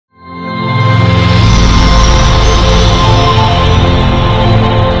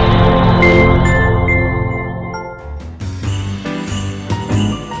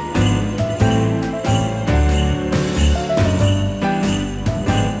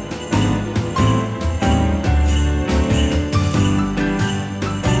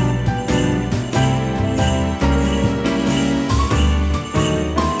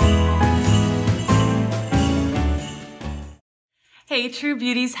True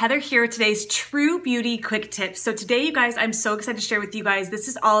Beauties, Heather here with today's True Beauty Quick Tips. So today, you guys, I'm so excited to share with you guys, this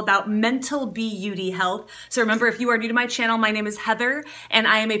is all about mental beauty health. So remember, if you are new to my channel, my name is Heather and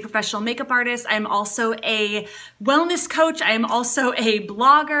I am a professional makeup artist. I am also a wellness coach. I am also a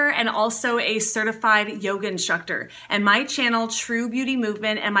blogger and also a certified yoga instructor. And my channel, True Beauty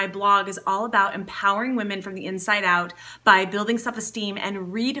Movement, and my blog is all about empowering women from the inside out by building self-esteem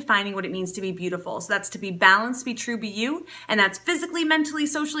and redefining what it means to be beautiful. So that's to be balanced, be true, be you. And that's physically, mentally,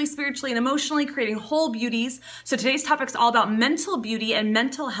 socially, spiritually, and emotionally, creating whole beauties. So today's topic is all about mental beauty and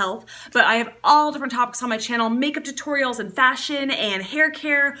mental health, but I have all different topics on my channel: makeup tutorials and fashion and hair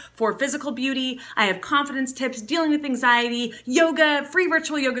care for physical beauty. I have confidence tips, dealing with anxiety, yoga, free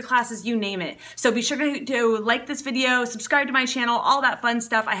virtual yoga classes, you name it. So be sure to like this video, subscribe to my channel, all that fun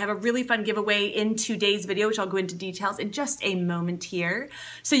stuff. I have a really fun giveaway in today's video, which I'll go into details in just a moment here.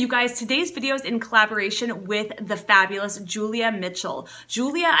 So you guys, today's video is in collaboration with the fabulous Julia Mitchell.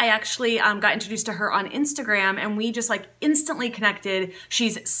 Julia, I actually got introduced to her on Instagram and we just like instantly connected.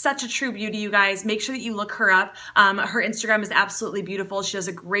 She's such a true beauty, you guys. Make sure that you look her up. Her Instagram is absolutely beautiful. She does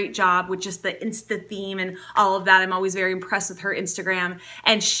a great job with just the Insta theme and all of that. I'm always very impressed with her Instagram.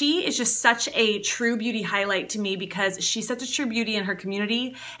 And she is just such a true beauty highlight to me because she's such a true beauty in her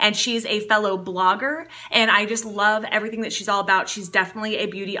community and she's a fellow blogger. And I just love everything that she's all about. She's definitely a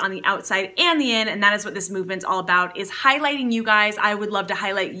beauty on the outside and the in. And that is what this movement's all about, is highlighting you guys. I would love to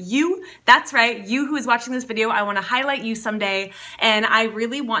highlight you. That's right. You who is watching this video, I want to highlight you someday. And I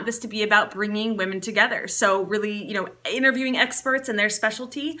really want this to be about bringing women together. So really, you know, interviewing experts in their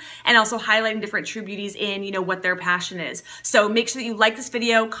specialty and also highlighting different true beauties in, you know, what their passion is. So make sure that you like this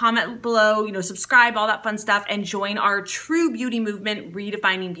video, comment below, you know, subscribe, all that fun stuff, and join our true beauty movement,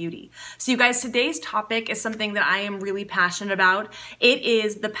 redefining beauty. So you guys, today's topic is something that I am really passionate about. It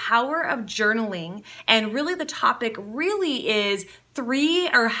is the power of journaling, and really the topic really is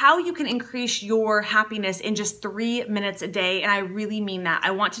how you can increase your happiness in just 3 minutes a day. And I really mean that.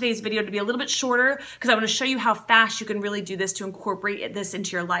 I want today's video to be a little bit shorter because I want to show you how fast you can really do this to incorporate this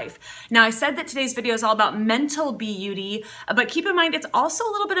into your life. Now, I said that today's video is all about mental beauty, but keep in mind, it's also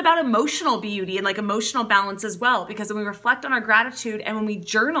a little bit about emotional beauty and like emotional balance as well, because when we reflect on our gratitude and when we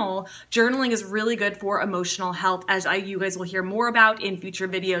journal, journaling is really good for emotional health, as you guys will hear more about in future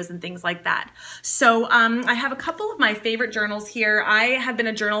videos and things like that. So I have a couple of my favorite journals here. I have been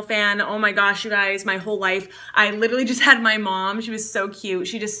a journal fan, oh my gosh, you guys, my whole life. I literally just had my mom, she was so cute.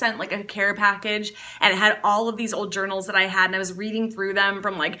 She just sent like a care package and it had all of these old journals that I had, and I was reading through them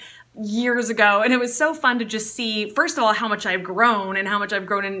from like years ago. And it was so fun to just see, first of all, how much I've grown and how much I've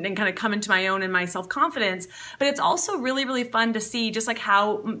grown and kind of come into my own and my self-confidence. But it's also really, really fun to see just like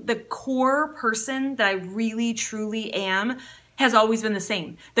how the core person that I really, truly am has always been the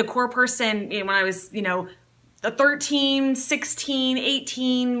same. The core person, when I was, 13, 16,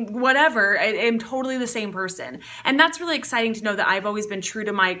 18, whatever, I'm totally the same person. And that's really exciting to know that I've always been true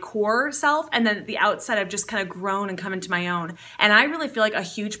to my core self, and then at the outside I've just kind of grown and come into my own. And I really feel like a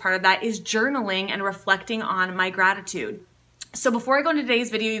huge part of that is journaling and reflecting on my gratitude. So before I go into today's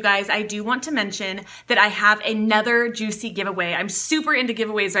video, you guys, I do want to mention that I have another juicy giveaway. I'm super into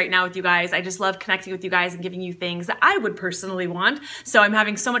giveaways right now with you guys. I just love connecting with you guys and giving you things that I would personally want. So I'm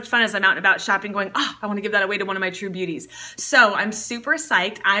having so much fun as I'm out and about shopping going, oh, I want to give that away to one of my true beauties. So I'm super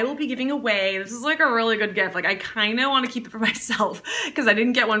psyched. I will be giving away, this is like a really good gift. Like I kind of want to keep it for myself because I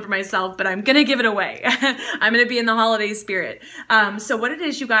didn't get one for myself, but I'm going to give it away. I'm going to be in the holiday spirit. So what it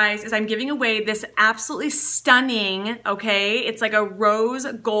is, you guys, is I'm giving away this absolutely stunning, okay, it's like a rose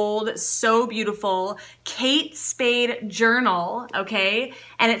gold, so beautiful, Kate Spade journal, okay?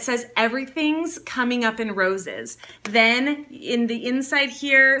 And it says, everything's coming up in roses. Then in the inside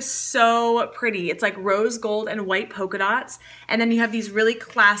here, so pretty. It's like rose gold and white polka dots. And then you have these really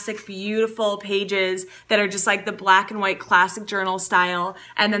classic, beautiful pages that are just like the black and white classic journal style.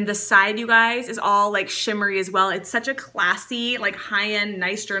 And then the side, you guys, is all like shimmery as well. It's such a classy, like high-end,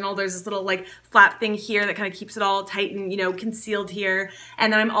 nice journal. There's this little like flap thing here that kind of keeps it all tight and, concealed here.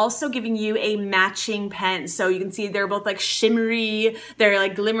 And then I'm also giving you a matching pen. So you can see they're both like shimmery, they're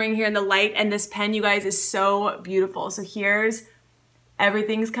like glimmering here in the light. And this pen, you guys, is so beautiful. So here's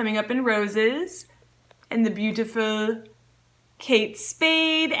everything's coming up in roses and the beautiful Kate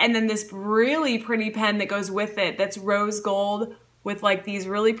Spade. And then this really pretty pen that goes with it that's rose gold with like these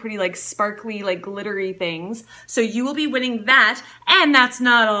really pretty like sparkly like glittery things. So you will be winning that. And that's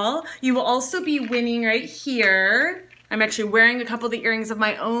not all. You will also be winning right here. I'm actually wearing a couple of the earrings of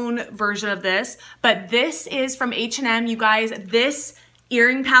my own version of this, but this is from H&M. You guys, this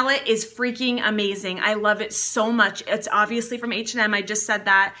earring palette is freaking amazing. I love it so much. It's obviously from H&M. I just said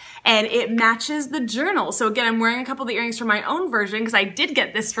that. And it matches the journal. So again, I'm wearing a couple of the earrings from my own version because I did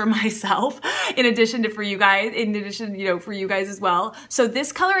get this for myself in addition to for you guys, for you guys as well. So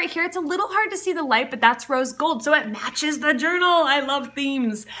this color right here, it's a little hard to see the light, but that's rose gold. So it matches the journal. I love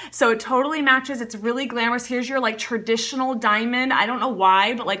themes. So it totally matches. It's really glamorous. Here's your like traditional diamond. I don't know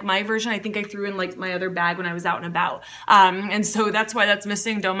why, but like my version, I think I threw in like my other bag when I was out and about. And so that's why that's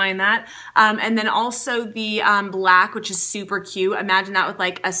missing. Don't mind that. And then also the black, which is super cute. Imagine that with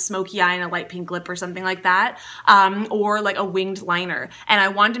like a smoky eye and a light pink lip or something like that. Or like a winged liner. And I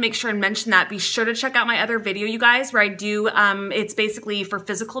wanted to make sure and mention that. Be sure to check out my other video, you guys, where I do, it's basically for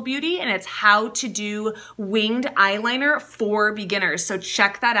physical beauty and it's how to do winged eyeliner for beginners. So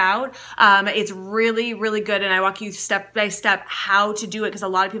check that out. It's really, really good. And I walk you step by step how to do it because a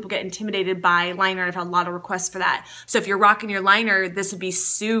lot of people get intimidated by liner and I've had a lot of requests for that. So if you're rocking your liner, this would be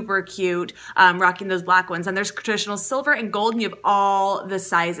super cute, rocking those black ones. And there's traditional silver and gold and you have all the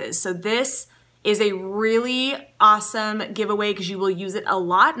sizes. So this is a really awesome giveaway because you will use it a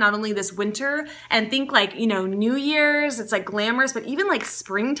lot, not only this winter and think like, you know, New Year's, it's like glamorous, but even like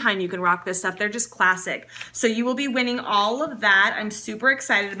springtime, you can rock this stuff. They're just classic. So you will be winning all of that. I'm super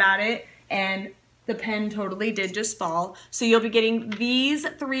excited about it. And the pen totally did just fall. So you'll be getting these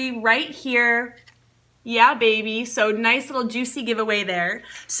 3 right here. Yeah, baby. So nice little juicy giveaway there.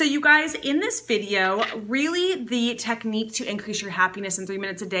 So you guys, in this video, really the technique to increase your happiness in 3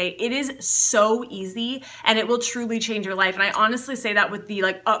 minutes a day, it is so easy and it will truly change your life. And I honestly say that with the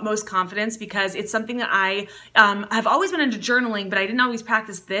like utmost confidence because it's something that I have always been into journaling, but I didn't always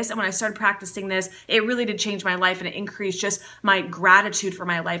practice this. And when I started practicing this, it really did change my life and it increased just my gratitude for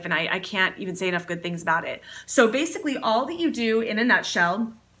my life. And I can't even say enough good things about it. So basically all that you do in a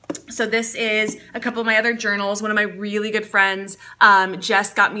nutshell, so this is a couple of my other journals. One of my really good friends,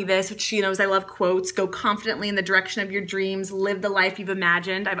 Jess, got me this, which she knows I love quotes. Go confidently in the direction of your dreams. Live the life you've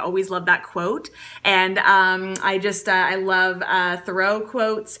imagined. I've always loved that quote. And I love Thoreau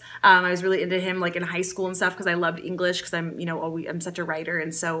quotes. I was really into him like in high school and stuff because I loved English because I'm such a writer.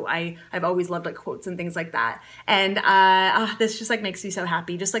 And so I've always loved like quotes and things like that. And this just like makes me so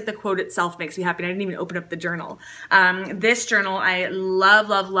happy. Just like the quote itself makes me happy. And I didn't even open up the journal. This journal I love,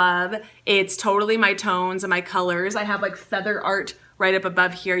 love, love. It's totally my tones and my colors. I have like feather art right up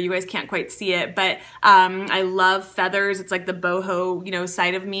above here. You guys can't quite see it, but I love feathers. It's like the boho,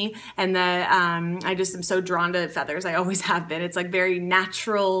 side of me. And I just am so drawn to feathers. I always have been. It's like very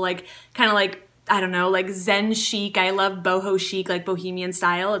natural, like kind of like, I don't know, like Zen chic. I love boho chic, like bohemian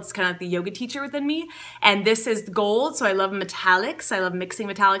style. It's kind of like the yoga teacher within me. And this is gold. So I love metallics. I love mixing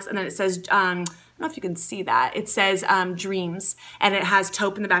metallics. And then it says, I don't know if you can see that. It says dreams and it has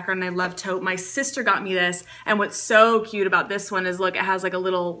taupe in the background and I love taupe. My sister got me this and what's so cute about this one is look, it has like a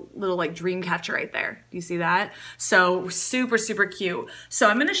little like dream catcher right there. Do you see that? So super, super cute. So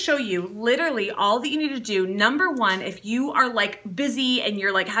I'm going to show you literally all that you need to do. Number one, if you are like busy and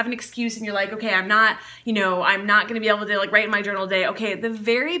you're like have an excuse and you're like, okay, I'm not going to be able to like write in my journal today. Okay, the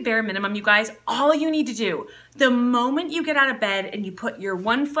very bare minimum, you guys, all you need to do the moment you get out of bed and you put your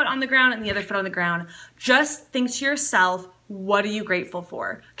one foot on the ground and the other foot on the ground, just think to yourself, what are you grateful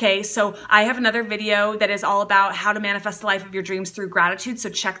for? Okay, so I have another video that is all about how to manifest the life of your dreams through gratitude, so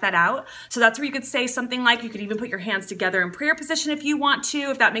check that out. So that's where you could say something like, you could even put your hands together in prayer position if you want to,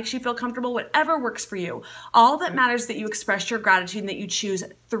 if that makes you feel comfortable, whatever works for you. All that matters is that you express your gratitude and that you choose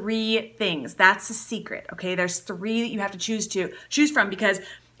 3 things. That's the secret, okay? There's 3 that you have to choose from because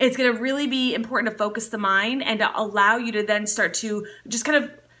it's going to really be important to focus the mind and to allow you to then start to just kind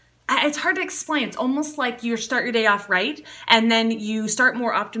of, it's hard to explain. It's almost like you start your day off right, and then you start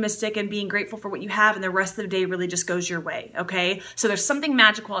more optimistic and being grateful for what you have, and the rest of the day really just goes your way, okay? So there's something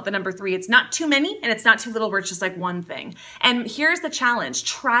magical at the number 3. It's not too many, and it's not too little where it's just like one thing. And here's the challenge.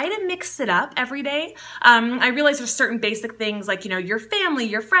 Try to mix it up every day. I realize there's certain basic things like, your family,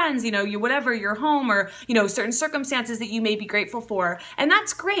 your friends, whatever, your home, or, certain circumstances that you may be grateful for. And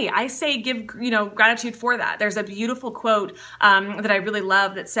that's great. I say give, gratitude for that. There's a beautiful quote that I really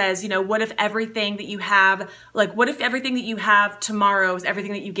love that says, what if everything that you have, what if everything that you have tomorrow is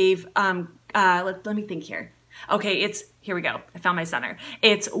everything that you gave, let me think here. Okay, here we go. I found my center.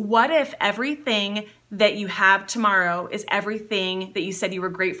 It's what if everything that you have tomorrow is everything that you said you were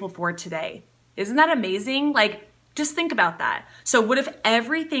grateful for today? Isn't that amazing? Just think about that. So what if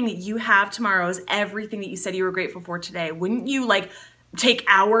everything that you have tomorrow is everything that you said you were grateful for today? Wouldn't you take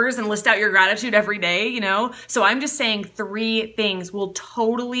hours and list out your gratitude every day, you know? So I'm just saying 3 things will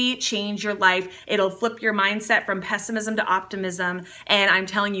totally change your life. It'll flip your mindset from pessimism to optimism. And I'm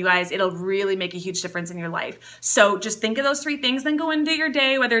telling you guys, it'll really make a huge difference in your life. So just think of those 3 things, then go into your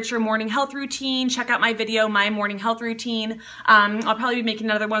day, whether it's your morning health routine, check out my video, my morning health routine. I'll probably be making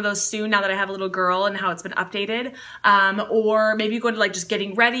another one of those soon now that I have a little girl and how it's been updated. Or maybe go into like just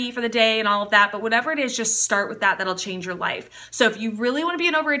getting ready for the day and all of that. But whatever it is, just start with that. That'll change your life. So if you really want to be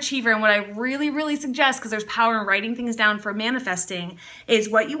an overachiever, and what I really suggest, because there's power in writing things down for manifesting, is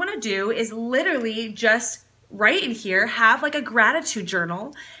what you want to do is literally just write in here, have like a gratitude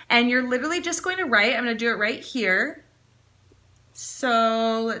journal, and you're literally just going to write. I'm going to do it right here.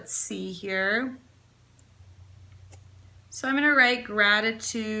 So let's see here. So I'm going to write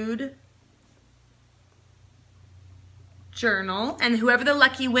gratitude journal, and whoever the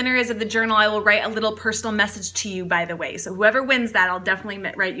lucky winner is of the journal, I will write a little personal message to you, by the way. So whoever wins that, I'll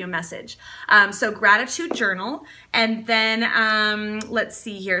definitely write you a message. So gratitude journal, and then let's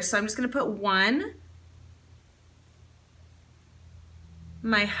see here. So I'm just going to put 1,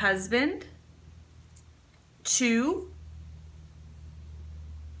 my husband, 2,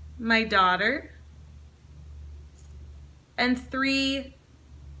 my daughter, and 3,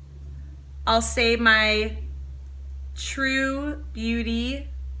 I'll say my true beauty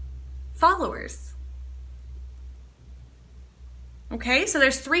followers. Okay, so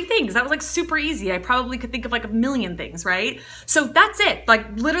there's 3 things. That was like super easy. I probably could think of like a million things, right? So that's it. Like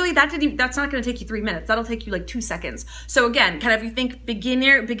literally that's not gonna take you 3 minutes. That'll take you like 2 seconds. So again, kind of you think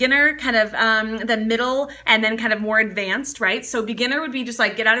beginner, kind of then middle, and then kind of more advanced, right? So beginner would be just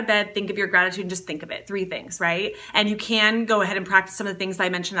like get out of bed, think of your gratitude, and just think of it. 3 things, right? And you can go ahead and practice some of the things that I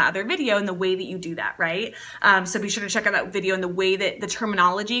mentioned in that other video and the way that you do that, right? So be sure to check out that video and the way that the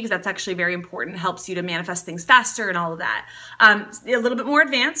terminology, because that's actually very important, helps you to manifest things faster and all of that. A little bit more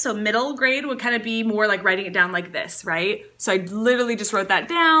advanced, so middle grade would kind of be more like writing it down like this, right? So I literally just wrote that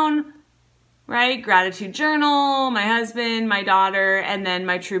down, right? Gratitude journal, my husband, my daughter, and then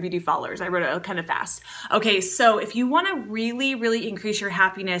my true beauty followers. I wrote it kind of fast. Okay, so if you want to really increase your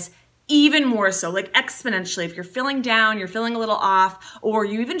happiness, even more so, like exponentially, if you're feeling down, you're feeling a little off, or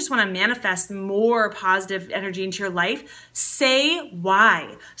you even just want to manifest more positive energy into your life, say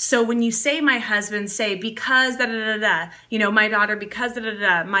why. So when you say my husband, say because da da da da, you know, my daughter because da da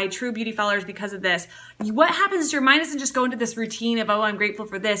da, my true beauty followers because of this. What happens is your mind doesn't just go into this routine of, oh, I'm grateful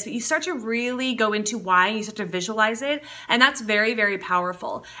for this, but you start to really go into why, and you start to visualize it, and that's very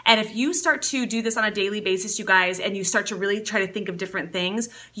powerful. And if you start to do this on a daily basis, you guys, and you start to really try to think of different things,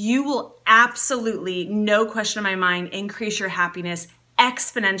 you will absolutely, no question in my mind, increase your happiness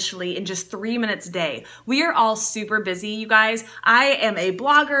exponentially in just 3 minutes a day. We are all super busy, you guys. I am a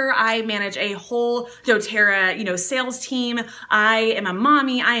blogger. I manage a whole doTERRA, you know, sales team. I am a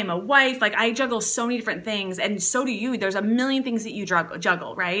mommy. I am a wife. Like I juggle so many different things, and so do you. There's a million things that you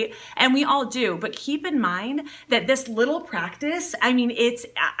juggle, right? And we all do. But keep in mind that this little practice, I mean,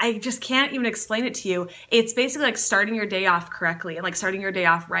 I just can't even explain it to you. It's basically like starting your day off correctly and like starting your day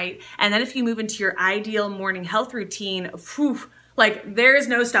off right. And then if you move into your ideal morning health routine, whew, like there is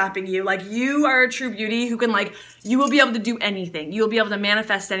no stopping you. Like you are a true beauty who can like, you will be able to do anything. You will be able to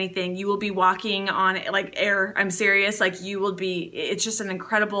manifest anything. You will be walking on like air. I'm serious. Like you will be, it's just an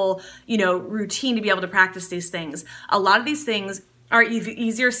incredible, you know, routine to be able to practice these things. A lot of these things are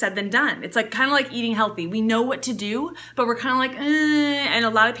easier said than done. It's like kind of like eating healthy. We know what to do, but we're kind of like, and a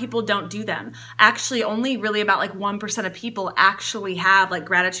lot of people don't do them. Actually, only really about like 1% of people actually have like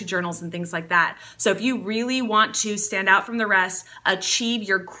gratitude journals and things like that. So if you really want to stand out from the rest, achieve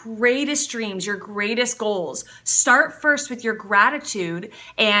your greatest dreams, your greatest goals, start first with your gratitude.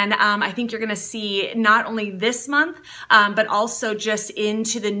 And I think you're gonna see not only this month, but also just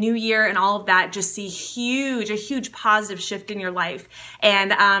into the new year and all of that, just see a huge positive shift in your life.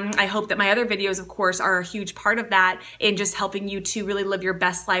 And I hope that my other videos, of course, are a huge part of that in just helping you to really live your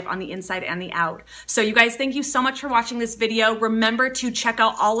best life on the inside and the out. So you guys, thank you so much for watching this video. Remember to check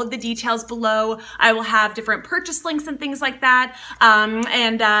out all of the details below. I will have different purchase links and things like that.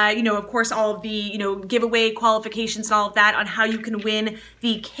 You know, of course, all of the, you know, giveaway qualifications and all of that on how you can win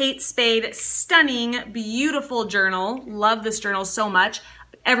the Kate Spade stunning, beautiful journal. Love this journal so much.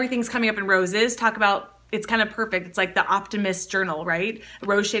 Everything's coming up in roses. Talk about, it's kind of perfect. It's like the optimist journal, right?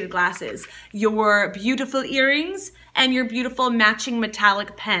 Rose shaded glasses, your beautiful earrings, and your beautiful matching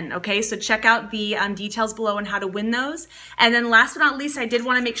metallic pen, okay? So check out the details below on how to win those. And then last but not least, I did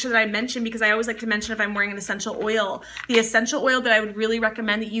want to make sure that I mention, because I always like to mention if I'm wearing an essential oil, the essential oil that I would really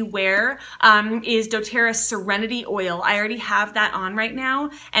recommend that you wear is doTERRA's Serenity oil. I already have that on right now,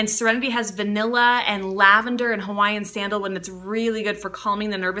 and Serenity has vanilla and lavender and Hawaiian sandalwood, and it's really good for calming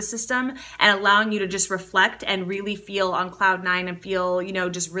the nervous system and allowing you to just reflect and really feel on cloud nine and feel, you know,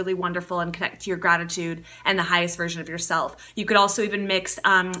 just really wonderful and connect to your gratitude and the highest version of yourself. You could also even mix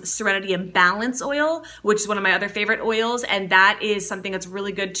Serenity and Balance oil, which is one of my other favorite oils, and that is something that's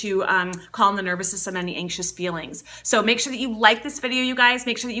really good to calm the nervous system and any anxious feelings. So make sure that you like this video, you guys.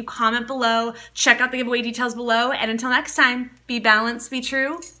 Make sure that you comment below, check out the giveaway details below, and until next time, be balanced, be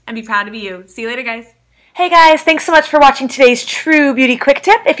true, and be proud to be you. See you later, guys. Hey guys, thanks so much for watching today's True Beauty Quick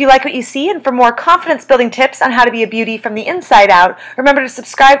Tip. If you like what you see and for more confidence building tips on how to be a beauty from the inside out, remember to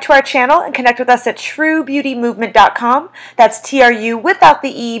subscribe to our channel and connect with us at truebeautymovement.com. That's TRU without the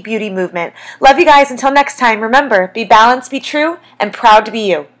E, Beauty Movement. Love you guys. Until next time, remember, be balanced, be true, and proud to be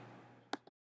you.